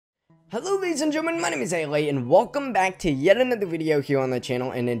Hello ladies and gentlemen, my name is Ale and welcome back to yet another video here on the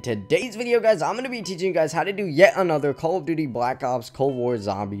channel. And in today's video guys, I'm going to be teaching you guys how to do yet another Call of Duty Black Ops Cold War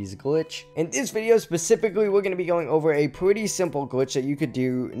Zombies glitch. In this video specifically, we're going to be going over a pretty simple glitch that you could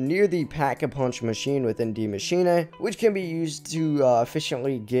do near the Pack-a-Punch machine within the Maschine, which can be used to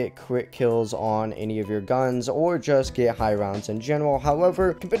efficiently get crit kills on any of your guns or just get high rounds in general.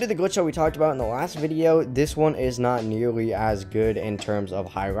 However, compared to the glitch that we talked about in the last video, this one is not nearly as good in terms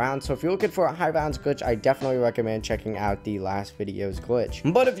of high rounds. So if you're looking for a high rounds glitch, I definitely recommend checking out the last video's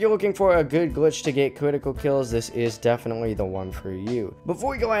glitch. But if you're looking for a good glitch to get critical kills, this is definitely the one for you. Before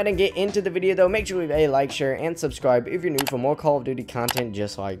we go ahead and get into the video though, make sure to leave a like, share, and subscribe if you're new for more Call of Duty content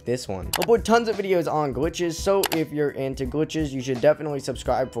just like this one. I upload tons of videos on glitches, so if you're into glitches, you should definitely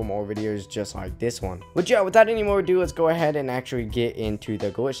subscribe for more videos just like this one. But yeah, without any more ado, let's go ahead and actually get into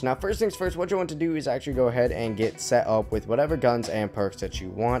the glitch. Now, first things first, what you want to do is actually go ahead and get set up with whatever guns and perks that you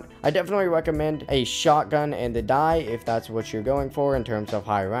want. I definitely recommend a shotgun and the die if that's what you're going for in terms of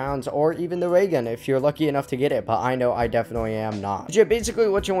high rounds, or even the ray gun if you're lucky enough to get it, but I know I definitely am not. But yeah, basically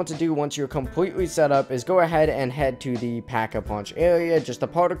what you want to do once you're completely set up is go ahead and head to the Pack-a-Punch area, just the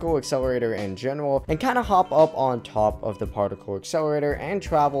particle accelerator in general, and kind of hop up on top of the particle accelerator and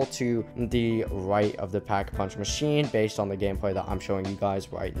travel to the right of the Pack-a-Punch machine based on the gameplay that I'm showing you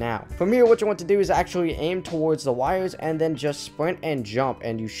guys right now. From here, what you want to do is actually aim towards the wires and then just sprint and jump,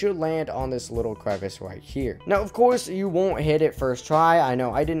 and you should land on this little crevice right here. Now, of course, you won't hit it first try. I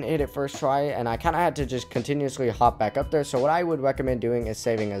know I didn't hit it first try, and I kind of had to just continuously hop back up there. So what I would recommend doing is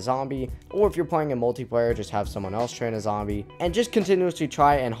saving a zombie, or if you're playing in multiplayer, just have someone else train a zombie and just continuously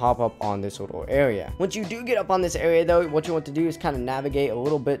try and hop up on this little area. Once you do get up on this area though, what you want to do is kind of navigate a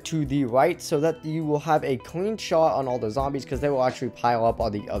little bit to the right so that you will have a clean shot on all the zombies, because they will actually pile up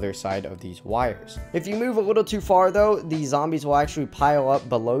on the other side of these wires. If you move a little too far though, the zombies will actually pile up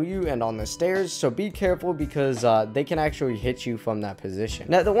below you and on the stairs, so be careful because they can actually hit you from that position.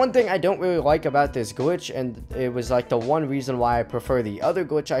 Now, the one thing I don't really like about this glitch, and it was like the one reason why I prefer the other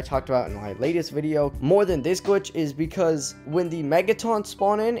glitch I talked about in my latest video more than this glitch, is because when the megatons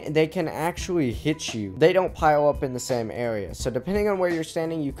spawn in, they can actually hit you. They don't pile up in the same area, so depending on where you're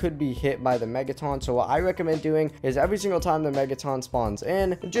standing, you could be hit by the megaton. So what I recommend doing is every single time the megaton spawns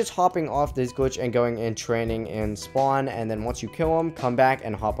in, just hopping off this glitch and going and training in spawn, and then once you kill them, come back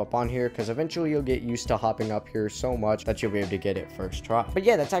and hop up on here, because eventually you'll get used to hopping up here so much that you'll be able to get it first try. But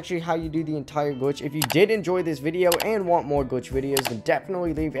yeah, that's actually how you do the entire glitch. If you did enjoy this video and want more glitch videos, then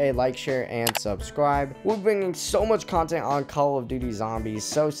definitely leave a like, share, and subscribe. We're bringing so much content on Call of Duty Zombies,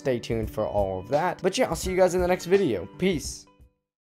 so stay tuned for all of that. But yeah, I'll see you guys in the next video. Peace.